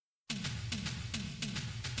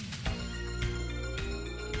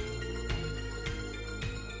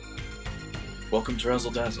Welcome to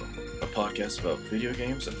Razzle Dazzle, a podcast about video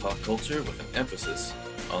games and pop culture with an emphasis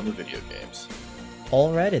on the video games.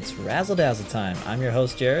 Alright, it's Razzle Dazzle time. I'm your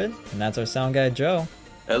host Jared, and that's our sound guy Joe.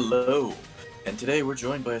 Hello! And today we're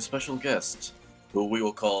joined by a special guest, who we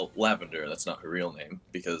will call Lavender. That's not her real name,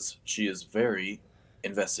 because she is very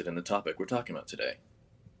invested in the topic we're talking about today.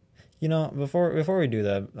 You know, before we do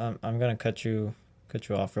that, I'm gonna cut you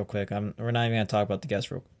off real quick. We're not even gonna talk about the guest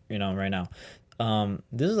right now.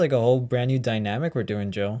 This is like a whole brand new dynamic we're doing,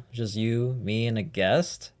 Joe. Just you, me, and a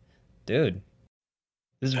guest, dude.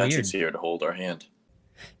 This is Patrick's weird. here to hold our hand.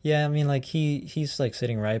 Yeah, I mean, like he's like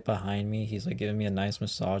sitting right behind me. He's like giving me a nice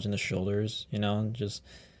massage in the shoulders, you know, just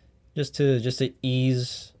to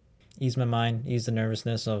ease my mind, ease the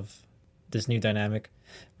nervousness of this new dynamic.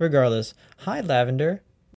 Regardless, hi Lavender.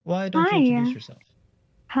 Why don't you introduce Hi. yourself?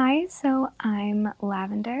 Hi, so I'm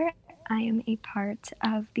Lavender. I am a part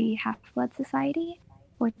of the Half-Blood Society,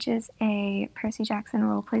 which is a Percy Jackson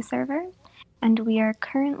roleplay server, and we are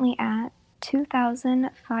currently at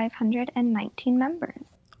 2,519 members.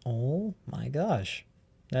 Oh my gosh,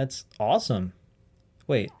 that's awesome.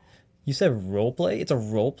 Wait, you said roleplay? It's a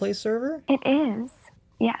roleplay server? It is,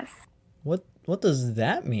 yes. What does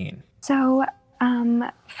that mean? So,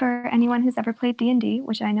 for anyone who's ever played D&D,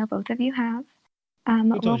 which I know both of you have,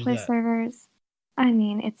 Who told you roleplay that? servers, I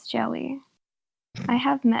mean, it's Joey. I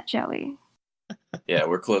have met Joey. Yeah,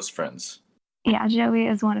 we're close friends. Yeah, Joey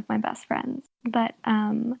is one of my best friends. But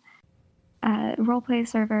roleplay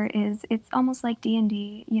server it's almost like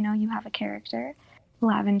D&D. You know, you have a character.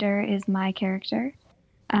 Lavender is my character.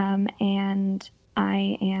 And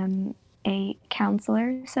I am a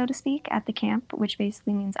counselor, so to speak, at the camp, which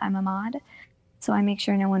basically means I'm a mod. So I make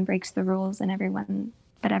sure no one breaks the rules and everyone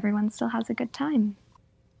still has a good time.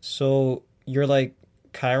 So you're like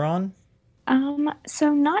Chiron?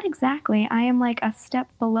 So not exactly. I am like a step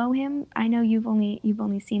below him. I know you've only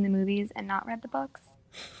seen the movies and not read the books.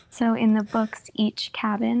 So in the books, each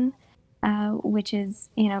cabin, which is,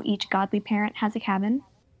 you know, each godly parent has a cabin,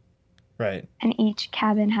 Right. and each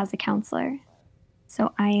cabin has a counselor.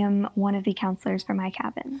 So I am one of the counselors for my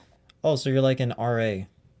cabin. Oh, so you're like an RA.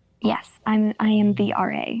 Yes, I am the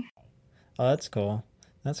RA. Oh, that's cool.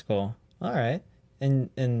 That's cool. All right.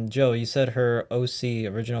 And Joe, you said her OC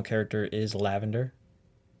original character is Lavender.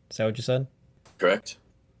 Is that what you said? Correct?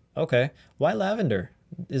 Okay. Why lavender?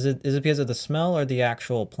 Is it because of the smell or the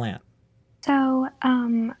actual plant? So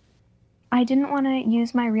I didn't want to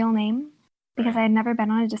use my real name because I had never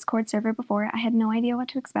been on a Discord server before. I had no idea what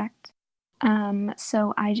to expect.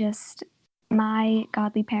 So my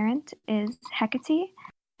godly parent is Hecate,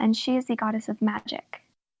 and she is the goddess of magic.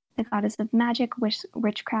 The goddess of magic,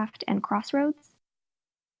 witchcraft, and crossroads.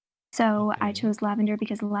 So I Okay. chose lavender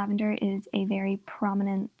because lavender is a very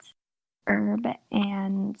prominent herb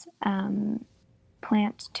and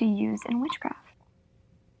plant to use in witchcraft.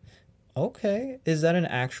 Okay. Is that an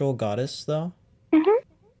actual goddess though? hmm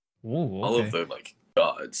Ooh, All of okay. the,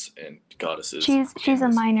 gods and goddesses She's in a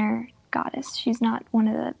this. minor goddess. She's not one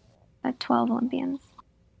of the 12 Olympians.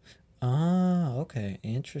 Ah, okay.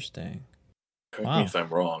 Interesting. Correct me Wow. if I'm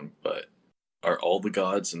wrong, but are all the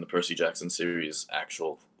gods in the Percy Jackson series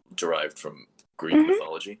derived from Greek hmm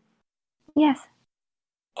mythology? Yes,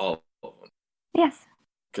 All of them. yes.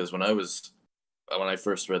 Because when I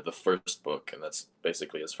first read the first book, and that's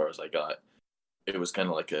basically as far as I got, it was kind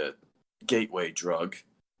of like a gateway drug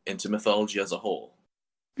into mythology as a whole,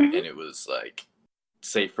 hmm and it was like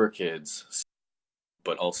safe for kids,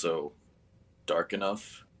 but also dark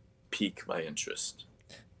enough, pique my interest.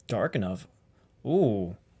 Dark enough.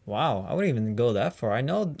 Ooh, wow. I wouldn't even go that far. I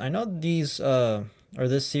know these or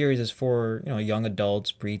this series is for, young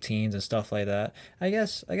adults, preteens and stuff like that. I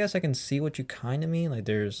guess I can see what you kind of mean. Like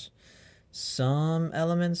there's some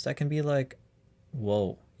elements that can be like,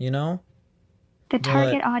 whoa, you know? The But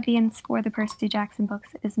target audience for the Percy Jackson books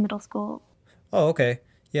is middle school. oh, okay.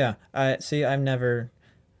 Yeah. I see I've never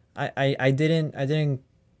I didn't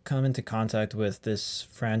come into contact with this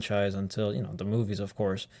franchise until, the movies, of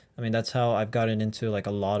course. I mean, that's how I've gotten into like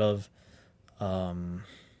um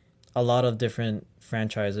a lot of different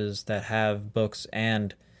franchises that have books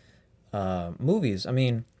and movies. I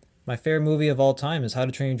mean, my favorite movie of all time is How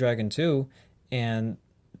to Train Your Dragon 2, and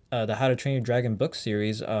the How to Train Your Dragon book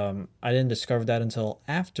series. I didn't discover that until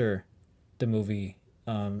after the movie.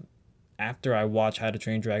 After I watched How to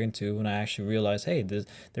Train Your Dragon 2, and I actually realized, hey,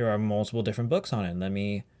 there are multiple different books on it. Let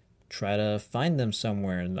me try to find them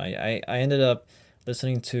somewhere. And I ended up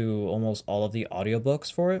listening to almost all of the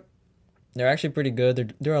audiobooks for it. They're actually pretty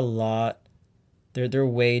good. They're a lot. They're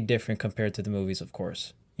way different compared to the movies, of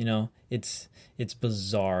course. It's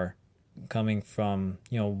bizarre coming from,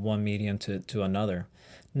 one medium to another.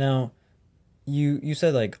 Now, you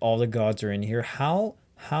said like all the gods are in here. How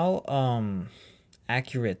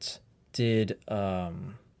accurate did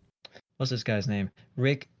what's this guy's name?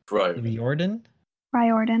 Rick Right. Riordan?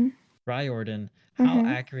 Riordan. Riordan. How Hmm.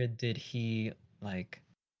 accurate did he like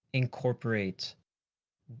incorporate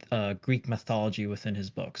Greek mythology within his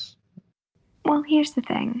books? Well, here's the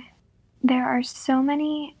thing. There are so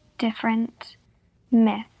many different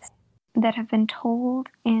myths that have been told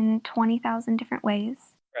in 20,000 different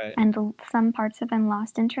ways, Right. and some parts have been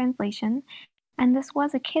lost in translation. And this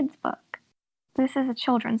was a kid's book. This is a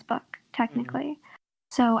children's book, technically.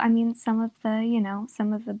 So, I mean, some of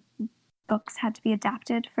the books had to be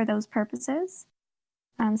adapted for those purposes.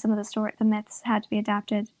 Some of the myths had to be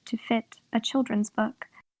adapted to fit a children's book.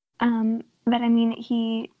 But I mean,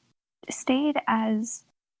 he stayed as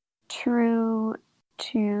true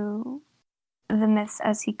to the myths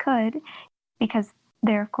as he could, because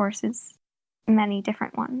there, of course, is many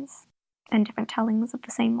different ones and different tellings of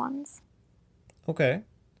the same ones. Okay.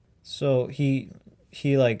 So he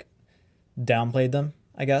like downplayed them,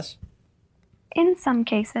 I guess. In some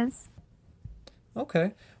cases.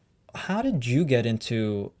 Okay. How did you get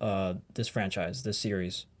into this franchise, this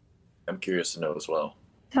series? I'm curious to know as well.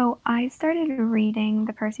 So I started reading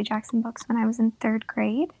the Percy Jackson books when I was in third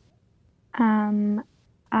grade. Um,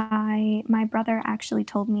 my brother actually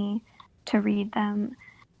told me to read them,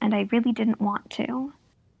 and I really didn't want to.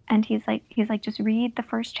 And he's like, just read the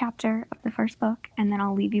first chapter of the first book, and then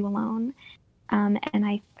I'll leave you alone. And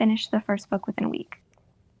I finished the first book within a week.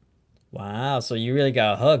 Wow, so you really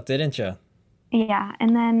got hooked, didn't you? Yeah,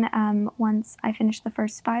 and then once I finished the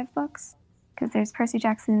first 5 books, because there's Percy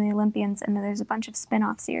Jackson and the Olympians, and then there's a bunch of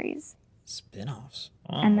spin-off series. Spin-offs.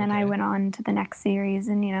 And Oh, then I okay. went on to the next series,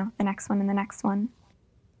 and the next one and the next one.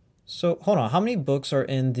 So hold on, how many books are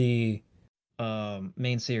in the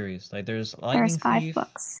main series? Like there's There's Lightning 5 Thief.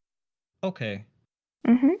 books. Okay.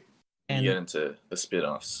 Mm-hmm. You get And into the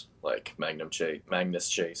spin-offs like Magnus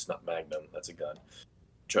Chase, not Magnum, that's a gun.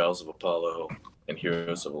 Trials of Apollo, and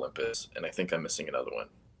Heroes of Olympus, and I think I'm missing another one.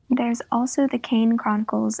 There's also the Kane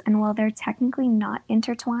Chronicles, and while they're technically not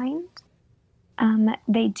intertwined,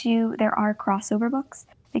 there are crossover books,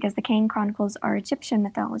 because the Kane Chronicles are Egyptian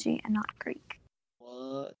mythology and not Greek.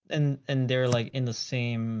 what? And they're like in the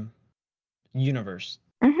same universe,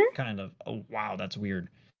 Mm-hmm. kind of. Oh wow, that's weird.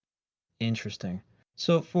 Interesting.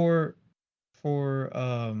 So for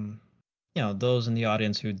those in the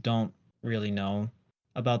audience who don't really know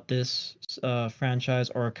about this franchise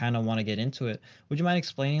or kind of want to get into it, would you mind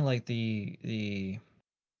explaining like the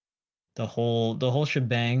whole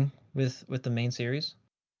shebang with the main series?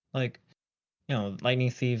 Like,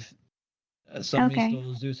 Lightning Thief, somebody Okay.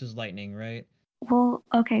 stole Zeus's lightning, right? Well,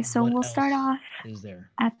 okay, so What we'll start else off is there?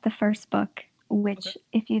 at the first book, Okay. which,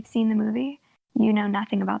 if you've seen the movie, you know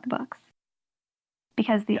nothing about the books,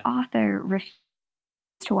 because the Yeah. author refused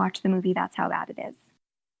to watch the movie. That's how bad it is.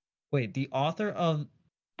 Wait, the author of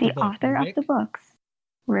the The book, author of the Rick? books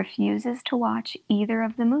refuses to watch either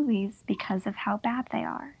of the movies because of how bad they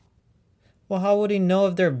are. Well, how would he know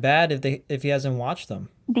if they're bad if he hasn't watched them?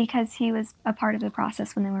 Because he was a part of the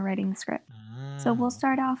process when they were writing the script. So we'll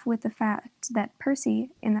start Okay. off with the fact that Percy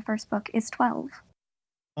in the first book is 12.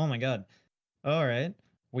 Oh my God. All right.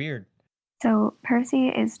 Weird. So Percy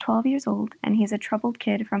is 12 years old, and he's a troubled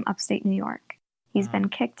kid from upstate New York. He's been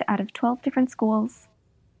kicked out of 12 different schools.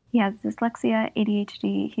 He has dyslexia,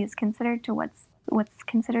 ADHD. He is considered to what's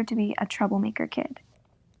considered to be a troublemaker kid.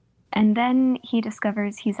 And then he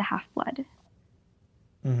discovers he's a half-blood.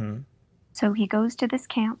 Mm-hmm. So he goes to this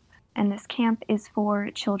camp, and this camp is for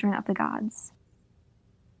children of the gods.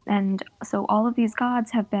 And so all of these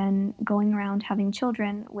gods have been going around having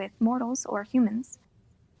children with mortals or humans,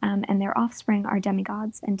 and their offspring are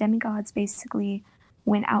demigods. And demigods basically,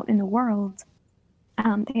 when out in the world,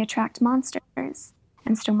 they attract monsters.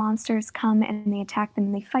 And so monsters come and they attack them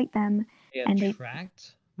and they fight them. They And they, attract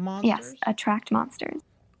yes, monsters? attract monsters.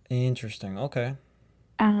 Interesting. Okay.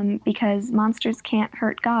 Because monsters can't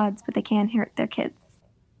hurt gods, but they can hurt their kids.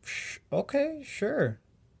 Okay, sure.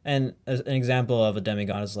 And as an example of a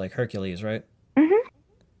demigod is like Hercules, right? Mm-hmm.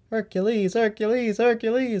 Hercules, Hercules,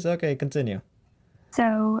 Hercules. Okay, continue.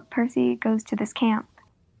 So Percy goes to this camp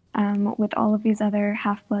with all of these other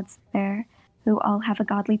half-bloods there, who all have a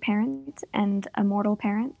godly parent and a mortal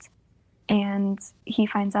parent. And he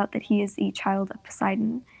finds out that he is a child of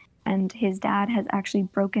Poseidon, and his dad has actually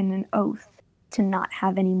broken an oath to not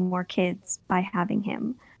have any more kids by having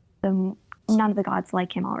him. So none of the gods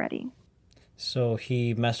like him already. So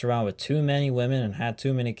he messed around with too many women and had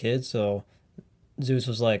too many kids, so Zeus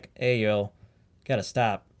was like, hey, yo, gotta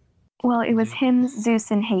stop. Well, it was Zeus. him,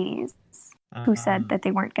 Zeus, and Hades who said Ah. that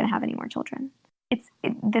they weren't going to have any more children.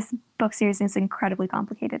 This book series is incredibly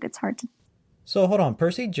complicated. It's hard to. So hold on,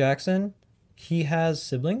 Percy Jackson, he has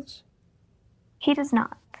siblings? He does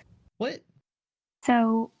not. What?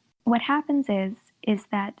 So what happens is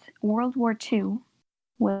that World War II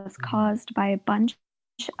was Mhm. caused by a bunch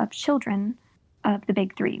of children of the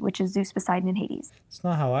big three, which is Zeus, Poseidon, and Hades. It's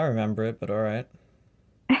not how I remember it, but all right.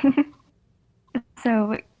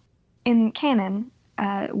 So in canon,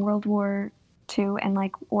 World War II and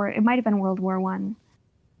or it might have been World War One.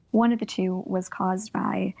 One of the two was caused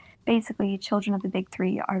by basically children of the big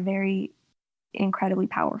three are very incredibly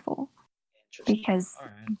powerful Interesting. because All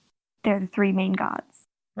right. they're the three main gods.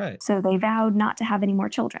 Right. So they vowed not to have any more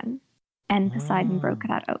children, and Poseidon broke Oh.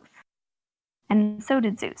 that oath, and so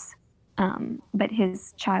did Zeus. But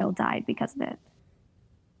his child died because of it.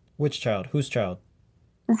 Which child? Whose child?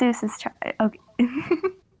 Zeus's child. Okay.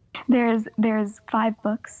 there's 5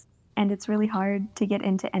 books, and it's really hard to get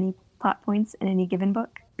into any plot points in any given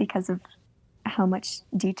book because of how much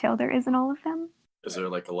detail there is in all of them. Is there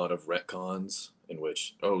like a lot of retcons in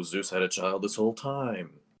which, oh, Zeus had a child this whole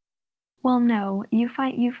time? Well, no, you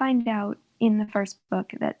find out in the first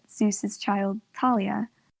book that Zeus's child Talia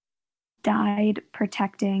died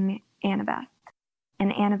protecting Annabeth,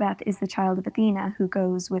 and Annabeth is the child of Athena who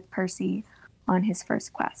goes with Percy on his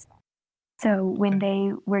first quest. So when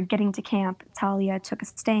they were getting to camp, Talia took a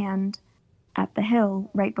stand at the hill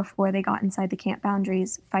right before they got inside the camp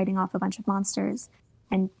boundaries, fighting off a bunch of monsters,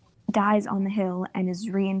 and dies on the hill and is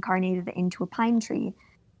reincarnated into a pine tree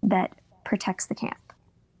that protects the camp.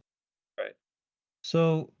 Right.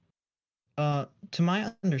 So, to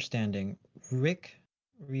my understanding, Rick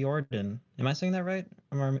Riordan, am I saying that right?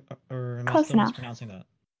 Or am I Close still enough. mispronouncing that?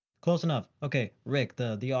 Close enough. Okay, Rick,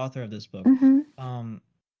 the author of this book. Um,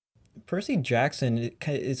 Percy Jackson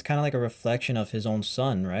is kind of like a reflection of his own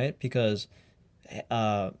son, right? Because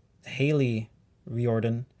Haley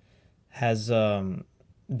Riordan has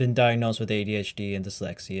been diagnosed with ADHD and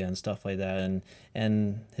dyslexia and stuff like that,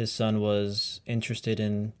 and his son was interested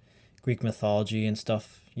in Greek mythology and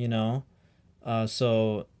stuff, you know.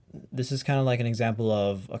 So this is kind of like an example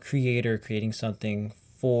of a creator creating something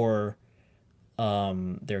for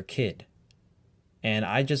their kid, and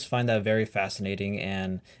I just find that very fascinating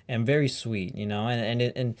and very sweet, you know,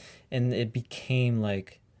 and it became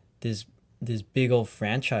like this this big old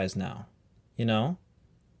franchise now, you know.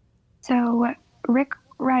 So Rick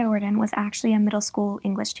Riordan was actually a middle school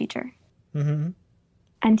English teacher, Mm-hmm.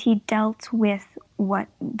 and he dealt with what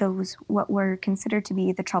were considered to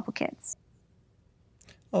be the trouble kids.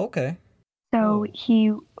 Oh, okay. So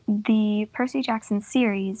Oh. the Percy Jackson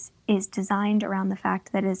series is designed around the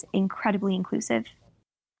fact that it is incredibly inclusive.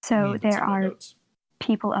 So Mm. there That's in my are notes.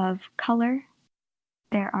 people of color.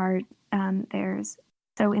 There's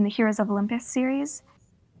so in the Heroes of Olympus series,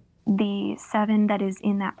 the 7 that is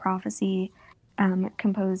in that prophecy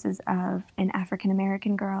composes of an African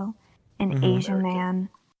American girl, an Mm-hmm. Asian American.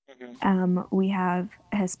 man. We have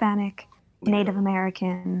a Hispanic, Native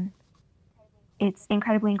American. It's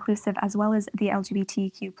incredibly inclusive, as well as the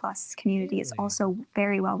LGBTQ plus community is Really? also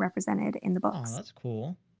very well represented in the Oh, books. that's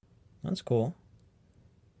cool. That's cool.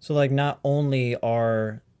 So like not only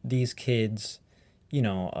are these kids, you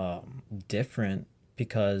know, different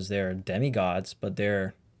because they're demigods, but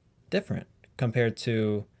they're different compared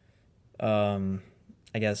to um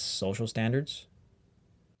I guess social standards.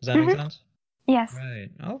 Does that make Mhm. sense? Yes, Right.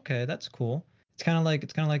 Okay, that's cool. It's kind of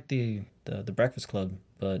like the Breakfast Club,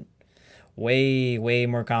 but way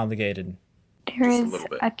more complicated. there Just a is little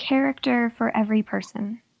bit. a character for every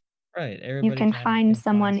person. Right. You Everybody can kind of find can find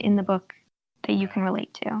someone in the somebody. book that you Right. can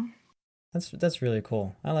relate to. That's really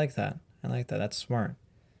cool. I like that. I like that. That's smart.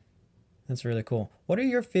 That's really cool. What are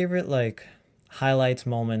your favorite like highlights,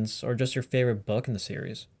 moments, or just your favorite book in the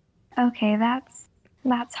series? Okay,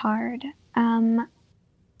 that's hard.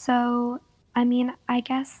 So I mean, I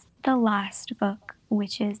guess the last book,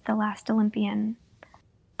 which is The Last Olympian,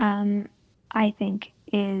 I think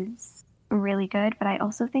is really good. But I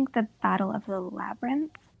also think the Battle of the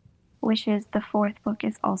Labyrinth, which is the 4th book,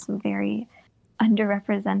 is also very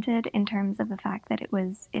underrepresented in terms of the fact that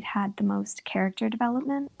it had the most character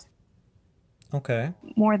development, Okay.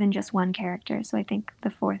 more than just one character. So I think the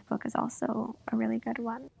 4th book is also a really good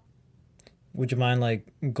one. Would you mind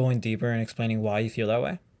like going deeper and explaining why you feel that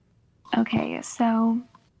way? Okay, so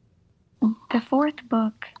the 4th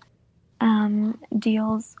book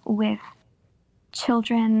deals with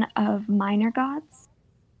children of minor gods,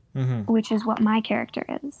 Mm-hmm. which is what my character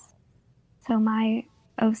is. So my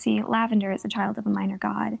OC Lavender is a child of a minor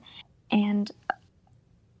god, and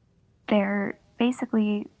they're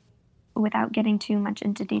basically without getting too much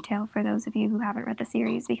into detail for those of you who haven't read the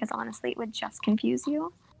series, because honestly, it would just confuse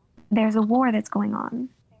you. There's a war that's going on.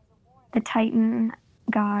 The Titan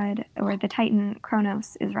god, or the Titan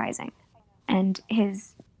Kronos, is rising, and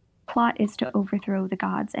his plot is to overthrow the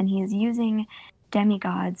gods, and he is using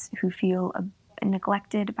demigods who feel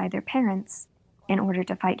neglected by their parents in order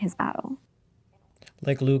to fight his battle.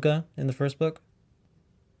 Like Luca in the first book?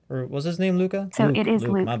 Or was his name Luca? So it is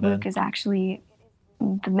Luke. My Luke bad. is actually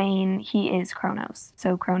the main, he is Kronos.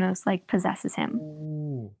 So Kronos like possesses him.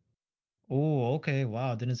 Ooh. Oh, okay.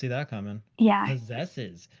 Wow, didn't see that coming. Yeah,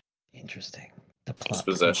 Possesses. Interesting. The plot.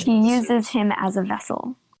 possession. he in the uses series. him as a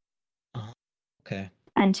vessel Okay.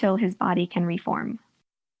 until his body can reform.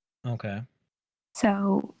 Okay.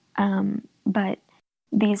 So, but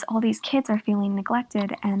all these kids are feeling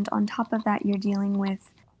neglected, and on top of that, you're dealing with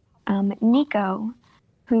Nico,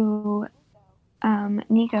 who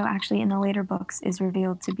Nico actually in the later books is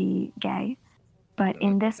revealed to be gay, but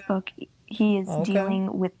in this book, he is Okay.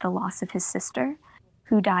 dealing with the loss of his sister,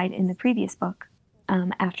 who died in the previous book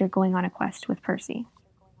after going on a quest with Percy.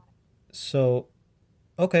 So,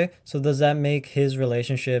 okay. So does that make his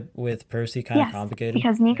relationship with Percy kind of Yes, complicated?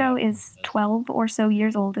 because Nico is 12 or so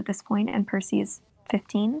years old at this point, and Percy is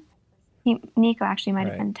 15. Nico actually might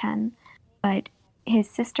have Right. been 10, but his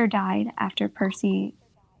sister died after Percy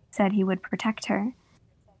said he would protect her.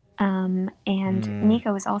 And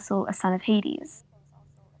Nico is also a son of Hades.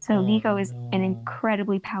 So Oh, Nico is no. an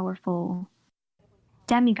incredibly powerful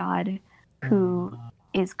demigod who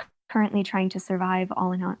is currently trying to survive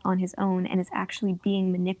all on his own, and is actually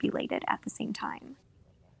being manipulated at the same time.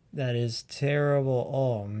 That is terrible.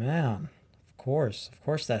 Oh man. Of course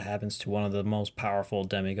that happens to one of the most powerful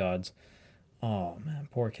demigods. Oh man,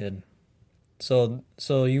 poor kid. So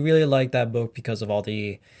you really like that book because of all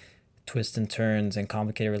the twists and turns and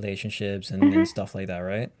complicated relationships and stuff like that,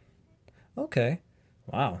 right? Okay.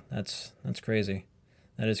 Wow, that's crazy.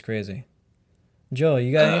 That is crazy. Joe,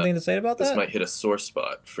 you got anything to say about This that? might hit a sore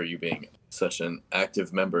spot for you being such an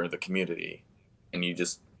active member of the community, and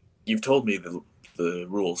you've told me the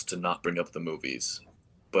rules to not bring up the movies,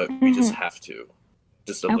 but we just have to,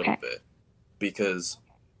 just a little bit, because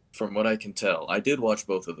from what I can tell, I did watch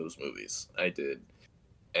both of those movies. I did,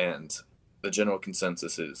 and the general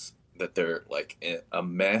consensus is that they're like a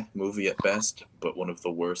meh movie at best, but one of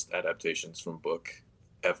the worst adaptations from book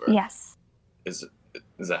ever. Yes. Is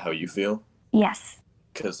that how you feel? Yes.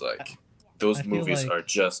 Because like those I feel movies like- are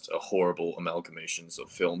just a horrible amalgamations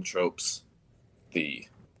of film tropes. The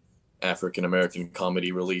African American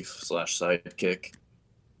comedy relief / sidekick.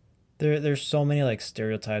 There's so many like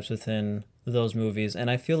stereotypes within those movies, and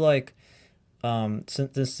I feel like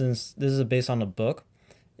since this is based on a book,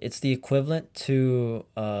 it's the equivalent to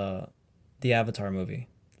the Avatar movie,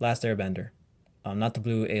 Last Airbender. Not the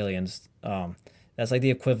blue aliens. That's like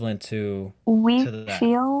the equivalent to We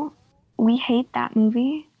that. we hate that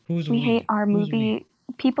movie. Who's We hate our Who's movie.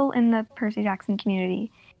 People in the Percy Jackson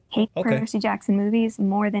community hate Okay. Percy Jackson movies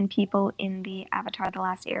more than people in the Avatar: The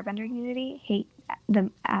Last Airbender community hate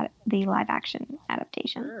the live action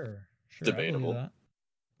adaptation. Sure, Debatable. I believe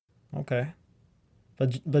that. Okay,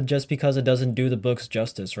 but just because it doesn't do the books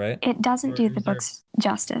justice, right? It doesn't Or do is the there- books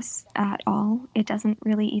justice at all. It doesn't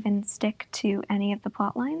really even stick to any of the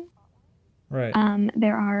plot lines. Right.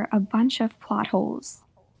 There are a bunch of plot holes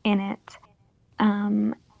in it.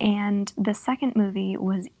 And the second movie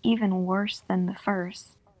was even worse than the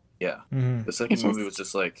first. Yeah. Mhm. The second It's movie just- was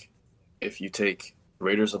just like if you take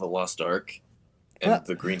Raiders of the Lost Ark and What?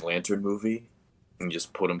 the Green Lantern movie and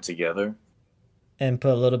just put them together. And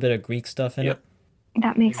put a little bit of Greek stuff in Yep.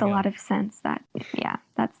 That makes a There you lot go. of sense.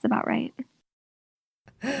 That's about right.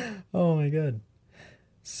 it. Oh my god.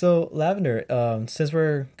 So Lavender, since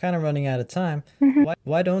we're kind of running out of time,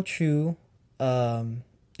 why don't you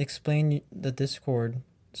explain the Discord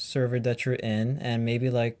server that you're in, and maybe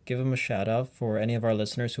like give them a shout out for any of our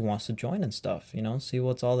listeners who wants to join and stuff, see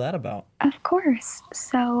what's all that about. Of course.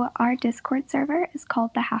 So our Discord server is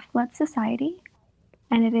called the Half-Blood Society,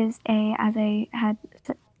 and it is as I had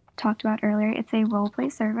talked about earlier, it's a roleplay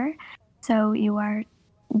server. So you are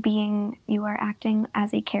acting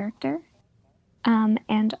as a character,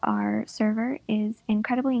 and our server is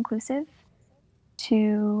incredibly inclusive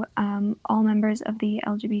to all members of the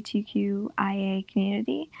LGBTQIA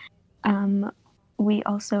community.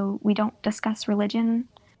 We don't discuss religion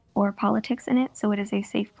or politics in it, so it is a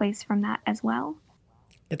safe place from that as well.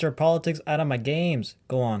 Get your politics out of my games.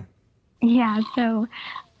 Go on. Yeah, so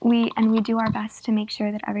we do our best to make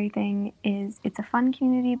sure that it's a fun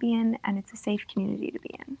community to be in, and it's a safe community to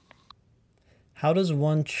be in. How does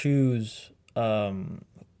one choose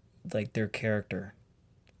like their character?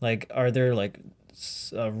 Like, are there like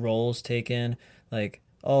roles taken? Like,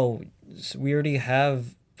 oh, we already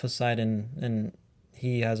have Poseidon and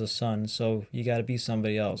he has a son, so you got to be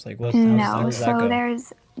somebody else. Like, what? How No, does that so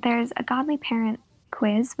go? there's a godly parent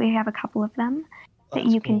quiz. We have a couple of them Oh, that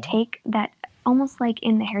that's you can cool. take that almost like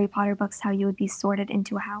in the Harry Potter books how you would be sorted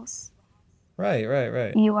into a house. Right, right,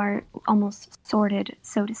 right. You are almost sorted,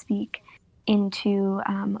 so to speak, into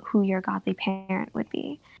who your godly parent would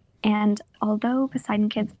be. And although Poseidon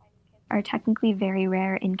kids are technically very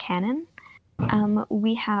rare in canon,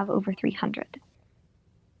 we have over 300.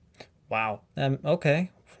 Wow.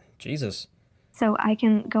 Okay. Jesus. So I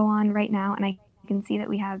can go on right now and I can see that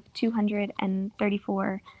we have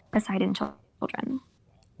 234 Poseidon children.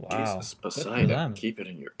 Wow. Jesus, Good for Poseidon, them. keep it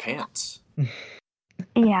in your pants.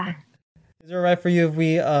 Yeah. Is it alright for you if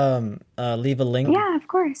we leave a link Yeah, of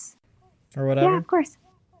course. or Yeah, whatever? of course.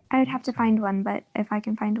 I would have to find one, but if I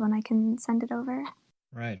can find one, I can send it over.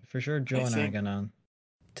 Right. For sure Joe I and I are think gonna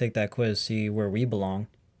take that quiz, see where we belong.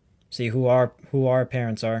 See who our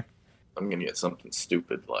parents are. I'm gonna get something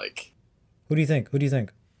stupid like Who do you think? Who do you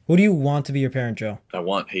think? Who do you want to be your parent, Joe? I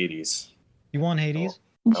want Hades. You want I, Hades? I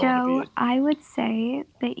want to be Joe, I would say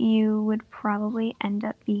that you would probably end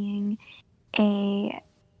up being a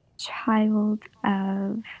child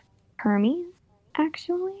of Hermes,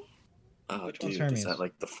 actually. oh Which one's dude, is Hermes? that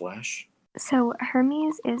like the Flash? So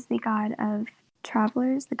Hermes is the god of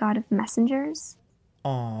travelers, the god of messengers.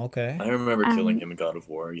 Oh, okay. I remember killing Um, him in God of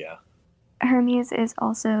War. Yeah. Hermes is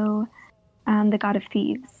also the god of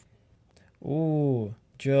thieves. Ooh,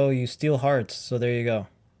 Joe, you steal hearts, so there you go.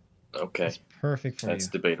 Okay, That's perfect for that's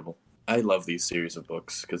you. debatable. I love these series of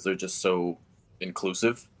books because they're just so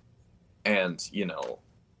inclusive, and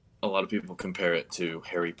a lot of people compare it to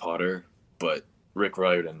Harry Potter, but Rick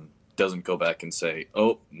Riordan doesn't go back and say,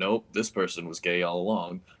 "Oh, nope, this person was gay all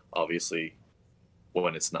along." Obviously,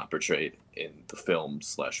 when it's not portrayed in the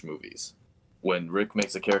films/movies. When Rick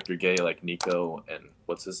makes a character gay like Nico and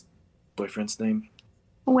what's his boyfriend's name?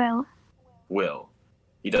 Will. Will.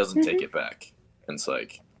 He doesn't take Hmm. it back. And it's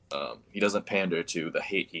like, he doesn't pander to the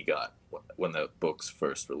hate he got when the books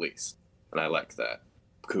first released. And I like that.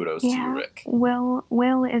 Kudos to you, Yeah. Rick.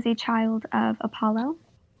 Will is a child of Apollo.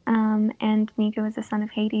 And Nico is a son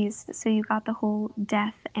of Hades, so you got the whole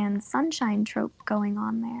death and sunshine trope going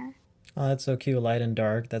on there. Oh, that's so cute, light and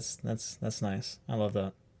dark. That's nice. I love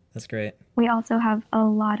that. That's great. We also have a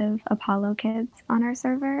lot of Apollo kids on our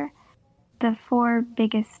server. The four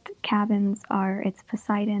biggest cabins are it's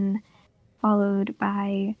Poseidon, followed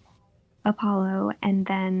by Apollo, and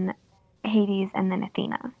then Hades, and then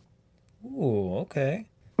Athena. Ooh, okay.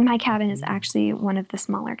 My cabin is actually one of the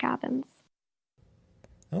smaller cabins.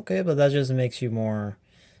 Okay, but that just makes you more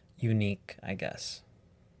unique, I guess.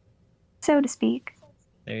 So to speak.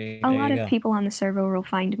 There A there lot you of go. people on the server will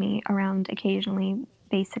find me around occasionally,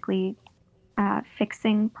 basically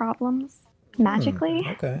fixing problems magically,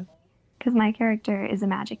 Okay. because my character is a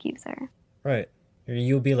magic user. Right.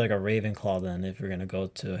 You'll be like a Ravenclaw then if you're gonna go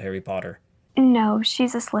to Harry Potter. No,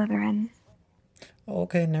 she's a Slytherin. Oh,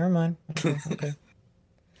 okay, never mind. Okay, okay.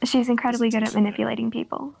 She's incredibly good at Decent man. manipulating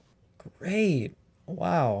people. Great.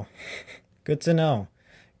 Wow. Good to know.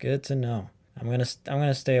 Good to know. I'm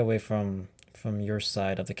gonna stay away from your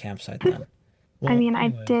side of the campsite then. I Well, mean, I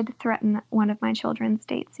anyways. did threaten one of my children's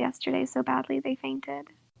dates yesterday so badly they fainted.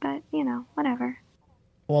 But, whatever.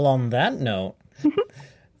 Well, on that note,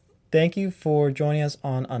 thank you for joining us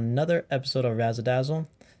on another episode of Razzle Dazzle.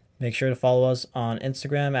 Make sure to follow us on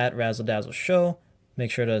Instagram at Razzle Dazzle Show. Make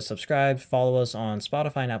sure to subscribe, follow us on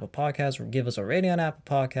Spotify and Apple Podcasts, or give us a rating on Apple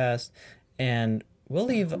Podcasts, and we'll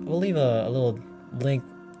leave a little link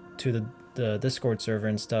to the Discord server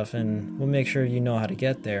and stuff, and we'll make sure you know how to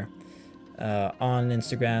get there on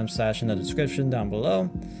Instagram / in the description down below.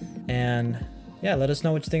 And yeah, let us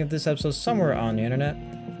know what you think of this episode somewhere on the internet.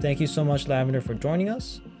 Thank you so much, Lavender, for joining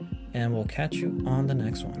us, and we'll catch you on the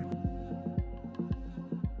next one.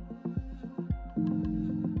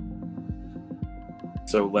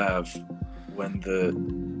 So, Lav, when the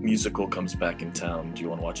musical comes back in town, do you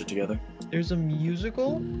want to watch it together? There's a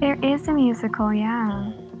musical? There is a musical,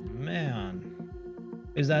 yeah. Oh, man.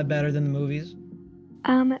 Is that better than the movies?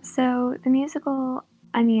 So the musical,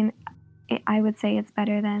 I mean, I would say it's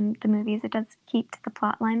better than the movies. It does keep to the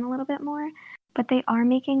plot line a little bit more, but they are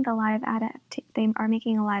making a live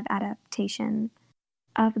adaptation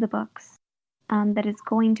of the books that is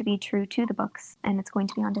going to be true to the books, and it's going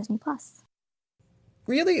to be on Disney Plus.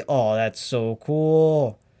 Really? Oh, that's so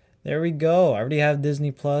cool. There we go. I already have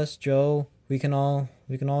Disney Plus, Joe. We can all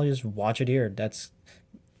just watch it here. That's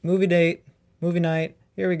movie date, movie night.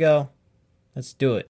 Here we go. Let's do it.